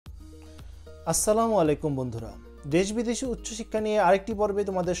আসসালামু আলাইকুম বন্ধুরা, দেশ বিদেশে উচ্চশিক্ষা নিয়ে আরেকটি পর্বে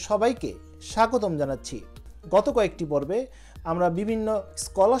তোমাদের সবাইকে স্বাগতম জানাচ্ছি। গত কয়েকটি পর্বে আমরা বিভিন্ন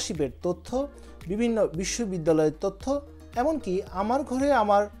স্কলারশিপের তথ্য, বিভিন্ন বিশ্ববিদ্যালয়ের তথ্য, এমনকি আমার ঘরে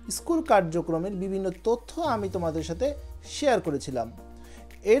আমার স্কুল কার্যক্রমের বিভিন্ন তথ্য আমি তোমাদের সাথে শেয়ার করেছিলাম।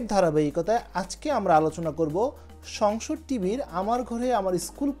 এর ধারাবাহিকতায় আজকে আমরা আলোচনা করব সংসদ টিভির আমার ঘরে আমার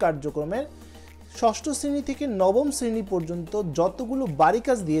স্কুল কার্যক্রমের ষষ্ঠ শ্রেণী থেকে নবম শ্রেণী পর্যন্ত যতগুলো বাড়ি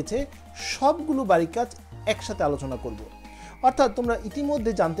কাজ দিয়েছে সবগুলো বাড়ি কাজ একসাথে আলোচনা করব। অর্থাৎ তোমরা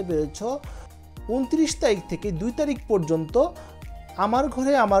ইতিমধ্যে জানতে পেরেছ 29 তারিখ থেকে 2 তারিখ পর্যন্ত আমার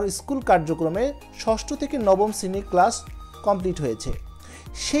ঘরে আমার স্কুল কার্যক্রমে ষষ্ঠ থেকে নবম শ্রেণীর ক্লাস কমপ্লিট হয়েছে।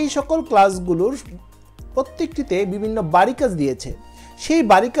 সেই সকল ক্লাসগুলোর প্রত্যেকটিতে বিভিন্ন বাড়ি কাজ দিয়েছে। সেই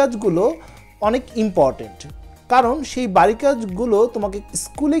বাড়ি কাজগুলো অনেক ইম্পর্টেন্ট, কারণ সেই বাড়ি কাজগুলো তোমাকে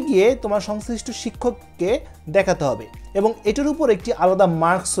স্কুলে গিয়ে তোমার সংশ্লিষ্ট শিক্ষককে দেখাতে হবে এবং এটার উপর একটি আলাদা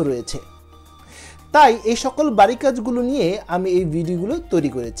মার্কসও রয়েছে। তাই এই সকল বাড়ি কাজগুলো নিয়ে আমি এই ভিডিওগুলো তৈরি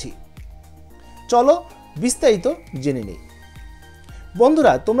করেছি। চলো বিস্তারিত জেনে নিই।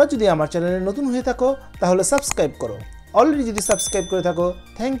 বন্ধুরা, তোমরা যদি আমার চ্যানেলে নতুন হয়ে থাকো তাহলে সাবস্ক্রাইব করো। অলরেডি যদি সাবস্ক্রাইব করে থাকো,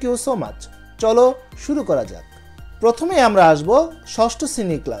 থ্যাংক ইউ সো মাচ। চলো শুরু করা যাক। প্রথমে আমরা আসব ষষ্ঠ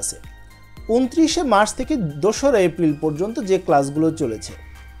শ্রেণীর ক্লাসে। 29শে মার্চ থেকে 2রা এপ্রিল পর্যন্ত যে ক্লাসগুলো চলেছে।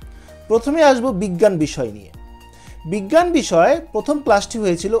 প্রথমে আসব বিজ্ঞান বিষয় নিয়ে। বিজ্ঞান বিষয়ে প্রথম ক্লাসটি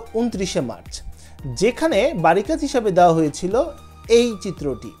হয়েছিল 29শে মার্চ, যেখানে বাড়িকাজ হিসাবে দেওয়া হয়েছিল এই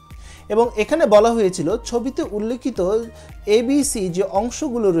চিত্রটি এবং এখানে বলা হয়েছিল ছবিতে উল্লেখিত ABC যে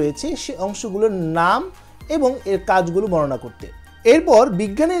অংশগুলো রয়েছে সেই অংশগুলোর নাম এবং এর কাজগুলো বর্ণনা করতে। এরপর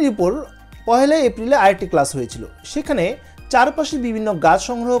বিজ্ঞানের উপর 1 এপ্রিলে আরেকটি ক্লাস হয়েছিল। সেখানে চারপাশে বিভিন্ন গাছ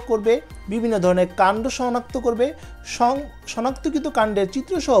সংগ্রহ করবে, বিভিন্ন ধরনের কাণ্ড শনাক্ত করবে, শনাক্তকৃত কাণ্ডের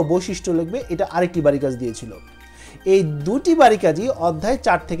চিত্রসহ বৈশিষ্ট্য লিখবে। এটা আরেকটি বাড়ি কাজ দিয়েছিল। এই দুটি বাড়ি কাজই অধ্যায়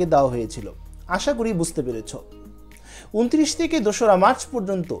 4 থেকে দেওয়া হয়েছিল। আশা করি বুঝতে পেরেছ। 29 থেকে 2রা মার্চ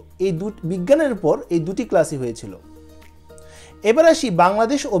পর্যন্ত এই বিজ্ঞানের উপর এই দুটি ক্লাসই হয়েছিল। এবার আসি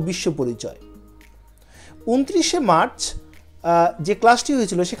বাংলাদেশ ও বিশ্ব পরিচয়। 29শে মার্চ যে ক্লাসটি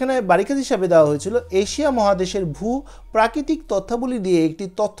হয়েছিল সেখানে বাড়িকাজ হিসাবে দেওয়া হয়েছিল এশিয়া মহাদেশের ভূ প্রাকৃতিক তথ্যাবলী দিয়ে একটি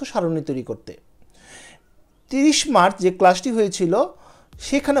তথ্য সারণী তৈরি করতে। 30 মার্চ যে ক্লাসটি হয়েছিল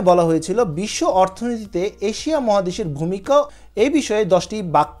সেখানে বলা হয়েছিল বিশ্ব অর্থনীতিতে এশিয়া মহাদেশের ভূমিকা, এই বিষয়ে 10টি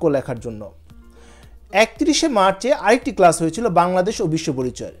বাক্য লেখার জন্য। 31শে মার্চে আরেকটি ক্লাস হয়েছিল বাংলাদেশ ও বিশ্ব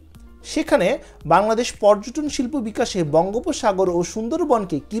পরিচয়। সেখানে বাংলাদেশ পর্যটন শিল্প বিকাশে বঙ্গোপসাগর ও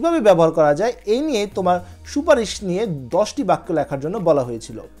সুন্দরবনকে কিভাবে ব্যবহার করা যায় এই নিয়ে তোমার সুপারিশ নিয়ে 10টি বাক্য লেখার জন্য বলা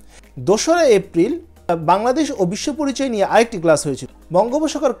হয়েছিল। 2রা এপ্রিল বাংলাদেশ ও বিশ্ব পরিচয় নিয়ে আরেকটি ক্লাস হয়েছিল।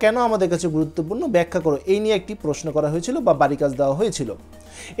 বঙ্গোপসাগর কেন আমাদের কাছে গুরুত্বপূর্ণ ব্যাখ্যা করো, এই নিয়ে একটি প্রশ্ন করা হয়েছিল বা বাড়ি কাজ দেওয়া হয়েছিল।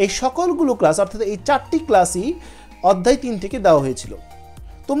 এই সকলগুলো ক্লাস অর্থাৎ এই 4টি ক্লাসই অধ্যায় 3 থেকে দেওয়া হয়েছিল।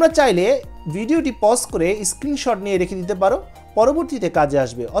 তোমরা চাইলে ভিডিওটি পজ করে স্ক্রিনশট নিয়ে রেখে দিতে পারো, পরবর্তীতে কাজে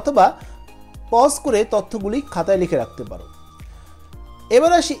আসবে, অথবা পজ করে তথ্যগুলি খাতায় লিখে রাখতে পারো।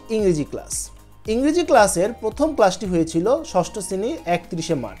 এবার আসি ইংরেজি ক্লাস। ইংরেজি ক্লাসের প্রথম ক্লাসটি হয়েছিল ষষ্ঠ শ্রেণীর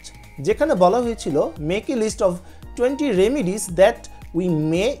 31শে মার্চ, যেখানে বলা হয়েছিল make a list of 20 remedies that we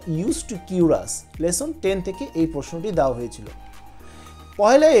may use to কিউর us. Lesson 10 থেকে এই প্রশ্নটি দেওয়া হয়েছিল।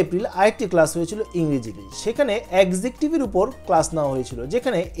 1 এপ্রিল আরেকটি ক্লাস হয়েছিল ইংরেজির। সেখানে অ্যাডজেক্টিভের উপর ক্লাস নেওয়া হয়েছিল,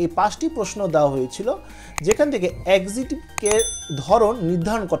 যেখানে এই 5টি প্রশ্ন দেওয়া হয়েছিল, যেখান থেকে অ্যাডজেক্টিভকে ধরন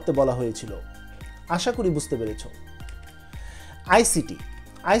নির্ধারণ করতে বলা হয়েছিল। আশা করি বুঝতে পেরেছ।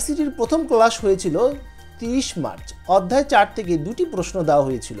 আইসিটির প্রথম ক্লাস হয়েছিল 30 মার্চ। অধ্যায় 4 থেকে 2টি প্রশ্ন দেওয়া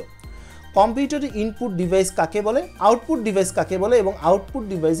হয়েছিল। কম্পিউটার ইনপুট ডিভাইস কাকে বলে, আউটপুট ডিভাইস কাকে বলে এবং আউটপুট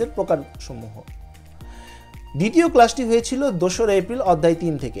ডিভাইসের প্রকারসমূহ। দ্বিতীয় ক্লাসটি হয়েছিল 2রা এপ্রিল অধ্যায়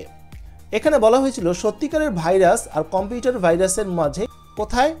 3 থেকে। এখানে বলা হয়েছিল সত্যিকারের ভাইরাস আর কম্পিউটার ভাইরাসের মাঝে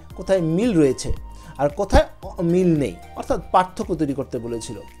কোথায় কোথায় মিল রয়েছে আর কোথায় মিল নেই, অর্থাৎ পার্থক্য তৈরি করতে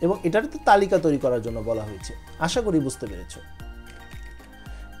বলেছিল এবং এটার তালিকা তৈরি করার জন্য বলা হয়েছে। আশা করি বুঝতে পেরেছ।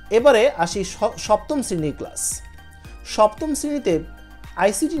 এবারে আসি 7ম শ্রেণীর ক্লাস। 7ম শ্রেণীতে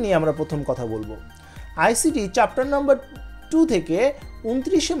আইসিটি নিয়ে আমরা প্রথম কথা বলবো। আইসিটি চ্যাপ্টার নাম্বার 2 থেকে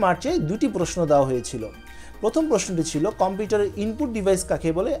 29শে মার্চে 2টি প্রশ্ন দেওয়া হয়েছিল। প্রথম প্রশ্নটি ছিল কম্পিউটারের ইনপুট ডিভাইস কাকে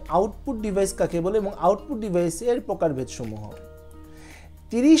বলে, আউটপুট ডিভাইস কাকে বলে এবং আউটপুট ডিভাইসের প্রকারভেদসমূহ।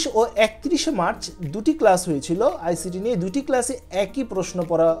 30 ও 31শে মার্চ 2টি ক্লাস হয়েছিল আইসিটি নিয়ে। 2টি ক্লাসে একই প্রশ্ন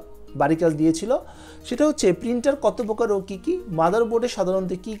পড়া বাড়ি কাজ দিয়েছিল। সেটা হচ্ছে প্রিন্টার কত প্রকার ও কী কী, মাদারবোর্ডে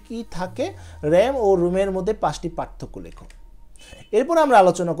সাধারণত কী কী থাকে, র্যাম ও রোমের মধ্যে 5টি পার্থক্য লেখো। এরপর আমরা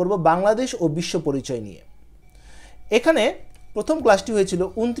আলোচনা করব বাংলাদেশ ও বিশ্ব পরিচয় নিয়ে। এখানে প্রথম ক্লাসটি হয়েছিল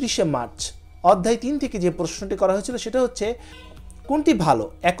 29শে মার্চ। অধ্যায় 3 থেকে যে প্রশ্নটি করা হয়েছিল সেটা হচ্ছে কোনটি ভালো,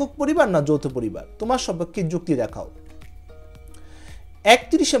 একক পরিবার না যৌথ পরিবার, তোমার সপক্ষে যুক্তি দেখাও।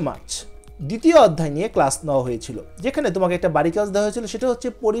 31শে মার্চ দ্বিতীয় অধ্যায় নিয়ে ক্লাস নেওয়া হয়েছিল, যেখানে তোমাকে একটা বাড়ি কাজ দেওয়া হয়েছিল, সেটা হচ্ছে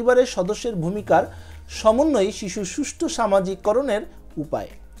পরিবারের সদস্যের ভূমিকার সমন্বয়ে শিশুর সুষ্ঠু সামাজিককরণের উপায়।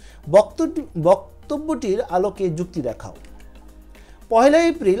 বক্তব্যটির আলোকে যুক্তি দেখাও। 1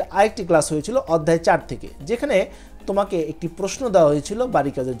 এপ্রিল আরেকটি ক্লাস হয়েছিল অধ্যায় 4 থেকে, যেখানে তোমাকে একটি প্রশ্ন দেওয়া হয়েছিল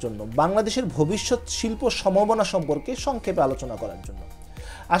বাড়ি কাজের জন্য বাংলাদেশের ভবিষ্যৎ শিল্প সম্ভাবনা সম্পর্কে সংক্ষেপে আলোচনা করার জন্য।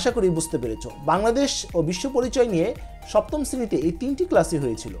 আশা করি বুঝতে পেরেছ। বাংলাদেশ ও বিশ্ব পরিচয় নিয়ে সপ্তম শ্রেণীতে এই 3টি ক্লাসই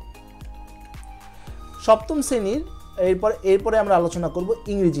হয়েছিল। সপ্তম শ্রেণীর এরপরে আমরা আলোচনা করব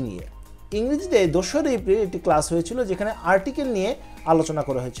ইংরেজি নিয়ে। ইংরেজিতে 2 এপ্রিল একটি ক্লাস হয়েছিল, যেখানে আর্টিকেল নিয়ে আলোচনা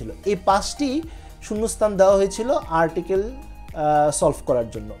করা হয়েছিল। এই 5টি শূন্যস্থান দেওয়া হয়েছিল আর্টিকেল সলভ করার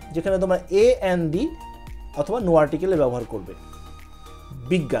জন্য, যেখানে তোমরা এ এন্ড ডি অথবা নো আর্টিকেলে ব্যবহার করবে।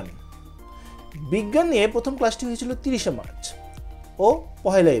 বিজ্ঞান নিয়ে প্রথম ক্লাসটি হয়েছিল 30 মার্চ ও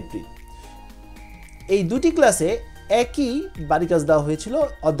 1 এপ্রিল। এই দুটি ক্লাসে একই বাড়ি কাজ দেওয়া হয়েছিল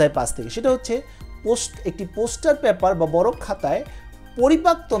অধ্যায় 5 থেকে, সেটা হচ্ছে একটি পোস্টার পেপার বা বড় খাতায়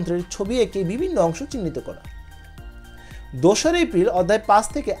পরিপাকতন্ত্রের ছবি এঁকে বিভিন্ন অংশ চিহ্নিত করা। 2 এপ্রিল অধ্যায় 5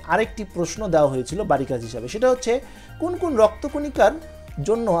 থেকে আরেকটি প্রশ্ন দেওয়া হয়েছিল বাড়ি কাজ হিসাবে, সেটা হচ্ছে কোন কোন রক্তকণিকার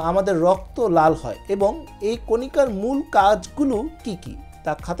জন্য আমাদের রক্ত লাল হয় এবং এই কণিকার মূল কাজগুলো কি কি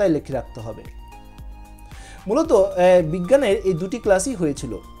তা খাতায় লিখে রাখতে হবে। মূলত বিজ্ঞানের এই দুটি ক্লাসই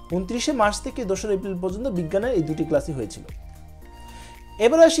হয়েছিল। 29 মার্চ থেকে 2 এপ্রিল পর্যন্ত বিজ্ঞানের এই দুটি ক্লাসই হয়েছিল।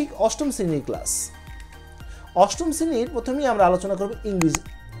 এবার আসি অষ্টম শ্রেণীর ক্লাস। অষ্টম শ্রেণীর প্রথমেই আমরা আলোচনা করব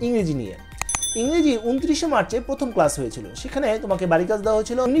ইংরেজি নিয়ে। ইংরেজি 29 মার্চে প্রথম ক্লাস হয়েছিল, সেখানে তোমাকে বাড়ি কাজ দেওয়া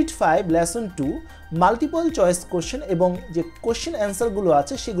হয়েছিল unit 5 lesson 2 multiple choice question, এবং যে কোশ্চেন অ্যান্সারগুলো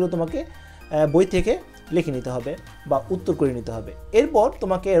আছে সেগুলো তোমাকে বই থেকে লিখে নিতে হবে বা উত্তর করে নিতে হবে। এরপর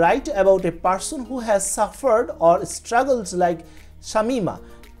তোমাকে right about a person who has suffered or struggles like Shamima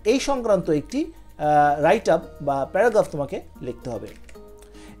এই সংক্রান্ত একটি রাইট আপ বা প্যারাগ্রাফ তোমাকে লিখতে হবে।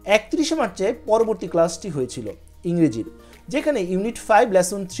 31 মার্চে পরবর্তী ক্লাসটি হয়েছিল ইংরেজির, যেখানে ইউনিট 5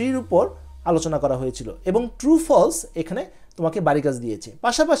 লেসন 3 উপর আলোচনা করা হয়েছিল এবং ট্রু ফলস এখানে তোমাকে বাড়ি কাজ দিয়েছে।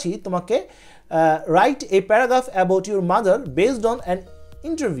 পাশাপাশি তোমাকে write a paragraph about your mother based on an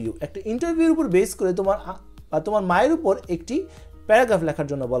interview, একটা ইন্টারভিউর উপর বেস করে তোমার মায়ের উপর একটি প্যারাগ্রাফ লেখার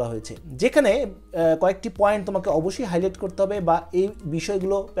জন্য বলা হয়েছে, যেখানে কয়েকটি পয়েন্ট তোমাকে অবশ্যই হাইলাইট করতে হবে বা এই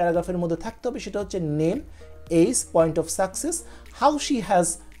বিষয়গুলো প্যারাগ্রাফের মধ্যে থাকতে হবে। সেটা হচ্ছে name, age, point of success, how she has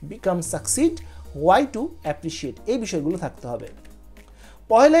become succeed, why to appreciate, এই বিষয়গুলো থাকতে হবে।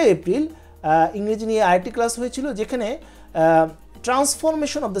 1 এপ্রিল ইংরেজি নিয়ে আরেকটি ক্লাস হয়েছিল, যেখানে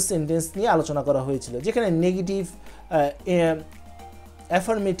ট্রান্সফরমেশন অফ দ্য সেন্টেন্স নিয়ে আলোচনা করা হয়েছিল, যেখানে নেগেটিভ,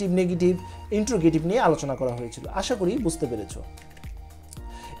 অ্যাফার্মেটিভ, নেগেটিভ, ইন্ট্রোগেটিভ নিয়ে আলোচনা করা হয়েছিল। আশা করি বুঝতে পেরেছ।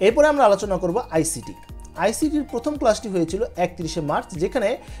 এরপরে আমরা আলোচনা করব আইসিটি। আইসিটির প্রথম ক্লাসটি হয়েছিল 31 মার্চ, যেখানে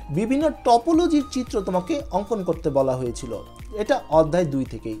বিভিন্ন টপোলজির চিত্র তোমাকে অঙ্কন করতে বলা হয়েছিল। এটা অধ্যায় 2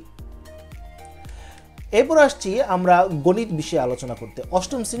 থেকেই। এরপর আসছি আমরা গণিত বিষয়ে আলোচনা করতে।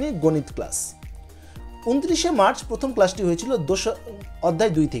 অষ্টম শ্রেণীর গণিত ক্লাস। 29 মার্চ প্রথম ক্লাসটি হয়েছিল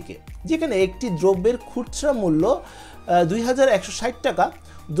অধ্যায় 2 থেকে, যেখানে একটি দ্রব্যের খুচরা মূল্য 2160 টাকা।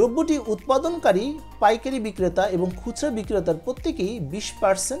 দ্রব্যটি উৎপাদনকারী, পাইকারি বিক্রেতা এবং খুচরা বিক্রেতার প্রত্যেকেই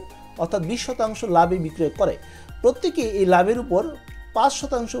 20% অর্থাৎ 20% লাভে বিক্রয় করে। প্রত্যেকেই এই লাভের উপর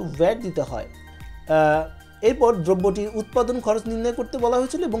 5% ভ্যাট দিতে হয়। এরপর দ্রব্যটির উৎপাদন খরচ নির্ণয় করতে বলা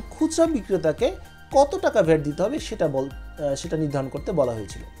হয়েছিল এবং খুচরা বিক্রেতাকে কত টাকা ভ্যাট দিতে হবে সেটা নির্ধারণ করতে বলা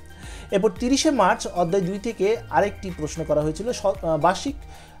হয়েছিল। এরপর 30 মার্চ অধ্যায় 2 থেকে আরেকটি প্রশ্ন করা হয়েছিল, বার্ষিক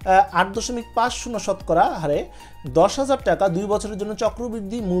 8.50% হারে 10,000 টাকা 2 বছরের জন্য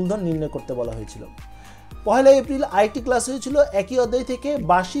চক্রবৃদ্ধি মূলধন নির্ণয় করতে বলা হয়েছিল। 1 এপ্রিল আরেকটি ক্লাস হয়েছিল একই অধ্যায় থেকে,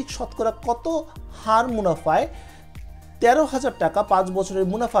 বার্ষিক শতকরা কত হার মুনাফায় 13,000 টাকা 5 বছরের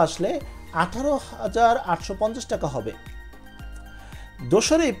মুনাফা আসলে 18,850 টাকা হবে।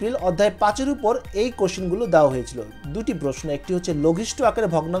 2 এপ্রিল অধ্যায় 5-এর উপর এই কোশ্চেনগুলো দেওয়া হয়েছিল। দুটি প্রশ্ন, একটি হচ্ছে লঘিষ্ঠ আকারে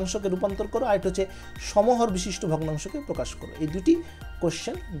ভগ্নাংশকে রূপান্তর করো, আর একটা হচ্ছে সমহর বিশিষ্ট ভগ্নাংশকে প্রকাশ করো। এই দুটি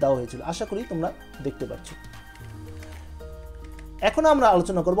কোশ্চেন দেওয়া হয়েছিল। আশা করি তোমরা দেখতে পাচ্ছ। এখন আমরা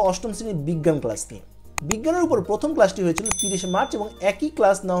আলোচনা করব অষ্টম শ্রেণীর বিজ্ঞান ক্লাস নিয়ে। বিজ্ঞানের উপর প্রথম ক্লাসটি হয়েছিল 30 মার্চ এবং একই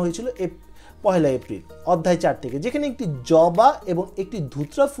ক্লাস নেওয়া হয়েছিল 1 এপ্রিল অধ্যায় 4 থেকে, যেখানে একটি জবা এবং একটি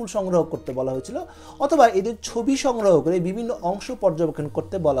ধুতরা ফুল সংগ্রহ করতে বলা হয়েছিল, অথবা এদের ছবি সংগ্রহ করে বিভিন্ন অংশ পর্যবেক্ষণ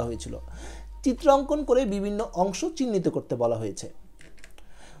করতে বলা হয়েছিল। চিত্রাঙ্কন করে বিভিন্ন অংশ চিহ্নিত করতে বলা হয়েছে।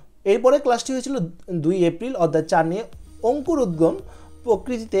 এরপরে ক্লাসটি হয়েছিল 2 এপ্রিল অধ্যায় 4 নিয়ে, অঙ্কুর উদ্গম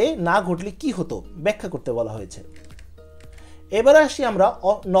প্রকৃতিতে না ঘটলে কি হতো ব্যাখ্যা করতে বলা হয়েছে। এবারে আসি আমরা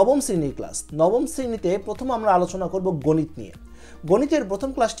নবম শ্রেণীর ক্লাস। নবম শ্রেণীতে প্রথম আমরা আলোচনা করব গণিত নিয়ে। গণিতের প্রথম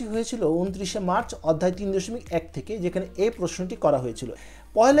ক্লাসটি হয়েছিল 29 মার্চ অধ্যায় 3.1 থেকে, যেখানে এই প্রশ্নটি করা হয়েছিল।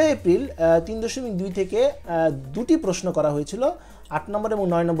 1 এপ্রিল 3.2 থেকে দুটি প্রশ্ন করা হয়েছিল 8 নম্বর এবং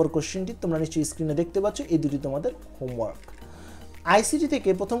 9 নম্বর কোশ্চেনটি তোমরা নিশ্চয়ই স্ক্রিনে দেখতে পাচ্ছ, এই দুটি তোমাদের হোমওয়ার্ক। আইসিটি থেকে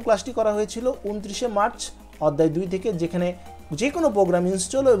প্রথম ক্লাসটি করা হয়েছিল 29শে মার্চ অধ্যায় 2 থেকে, যেখানে যে কোনো প্রোগ্রাম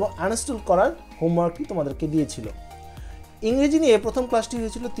ইনস্টল এবং আনইনস্টল করার হোমওয়ার্কটি তোমাদেরকে দিয়েছিল। ইংরেজি নিয়ে প্রথম ক্লাসটি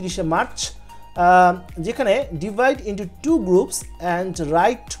হয়েছিল 30শে মার্চ, যেখানে divide into 2 groups and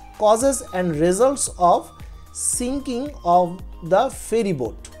right causes and results of sinking of the ferry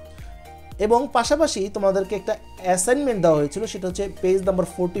boat. এবং পাশাপাশি তোমাদেরকে একটা অ্যাসাইনমেন্ট দেওয়া হয়েছিল, সেটা হচ্ছে পেজ নাম্বার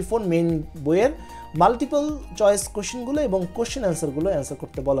 44 মেইন বইয়ের মাল্টিপল চয়েস কোশ্চেনগুলো এবং কোশ্চেন অ্যান্সারগুলো অ্যান্সার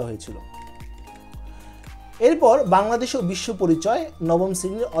করতে বলা হয়েছিল। এরপর বাংলাদেশ ও বিশ্ব পরিচয় নবম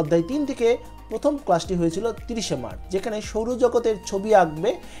শ্রেণীর অধ্যায় 3 থেকে প্রথম ক্লাসটি হয়েছিল 30শে মার্চ, যেখানে সৌরজগতের ছবি আঁকবে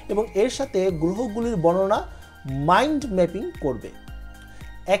এবং এর সাথে গ্রহগুলির বর্ণনা মাইন্ড ম্যাপিং করবে।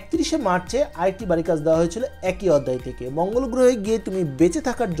 31শে মার্চে আরেকটি বাড়ি কাজ দেওয়া হয়েছিল একই অধ্যায় থেকে, মঙ্গল গ্রহে গিয়ে তুমি বেঁচে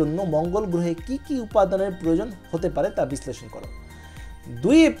থাকার জন্য মঙ্গল গ্রহে কি কি উপাদানের প্রয়োজন হতে পারে তা বিশ্লেষণ করো।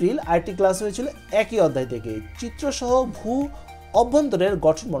 2 এপ্রিল আরেকটি ক্লাস হয়েছিল একই অধ্যায় থেকে, চিত্রসহ ভূ অভ্যন্তরের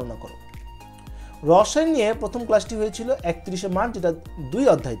গঠন বর্ণনা করো। রসায়ন নিয়ে প্রথম ক্লাসটি হয়েছিল 31শে মার্চ, যেটা 2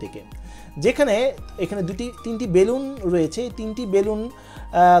 অধ্যায় থেকে, যেখানে এখানে 3টি বেলুন রয়েছে। 3টি বেলুন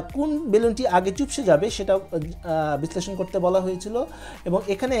কোন বেলুনটি আগে চুপসে যাবে সেটা বিশ্লেষণ করতে বলা হয়েছিল, এবং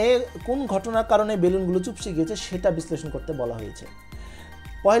এখানে কোন ঘটনার কারণে বেলুনগুলো চুপসে গিয়েছে সেটা বিশ্লেষণ করতে বলা হয়েছে।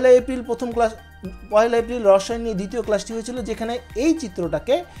 1 এপ্রিল রসায়ন নিয়ে দ্বিতীয় ক্লাসটি হয়েছিল, যেখানে এই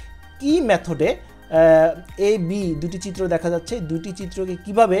চিত্রটাকে কি মেথডে এ বি দুটি চিত্র দেখা যাচ্ছে, দুটি চিত্রকে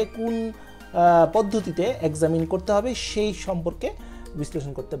কিভাবে কোন পদ্ধতিতে এক্সামিন করতে হবে সেই সম্পর্কে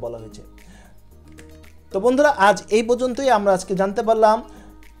বিশ্লেষণ করতে বলা হয়েছে। তো বন্ধুরা, আজ এই পর্যন্তই। আমরা আজকে জানতে পারলাম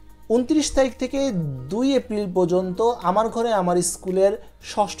 29 তারিখ থেকে 2 এপ্রিল পর্যন্ত আমার ঘরে আমার স্কুলের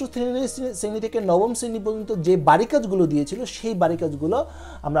 6ষ্ঠ শ্রেণী থেকে 9ম শ্রেণী পর্যন্ত যে বাড়ি কাজগুলো দিয়েছিল সেই বাড়ি কাজগুলো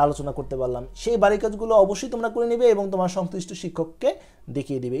আমরা আলোচনা করতে পারলাম। সেই বাড়ি কাজগুলো অবশ্যই তোমরা করে নেবে এবং তোমার সংশ্লিষ্ট শিক্ষককে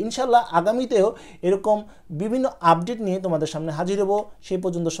দেখিয়ে দেবে। ইনশাল্লাহ আগামীতেও এরকম বিভিন্ন আপডেট নিয়ে তোমাদের সামনে হাজির হব। সেই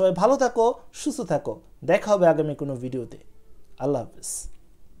পর্যন্ত সবাই ভালো থাকো, সুস্থ থাকো। দেখা হবে আগামী কোনো ভিডিওতে। আল্লাহ হাফেজ।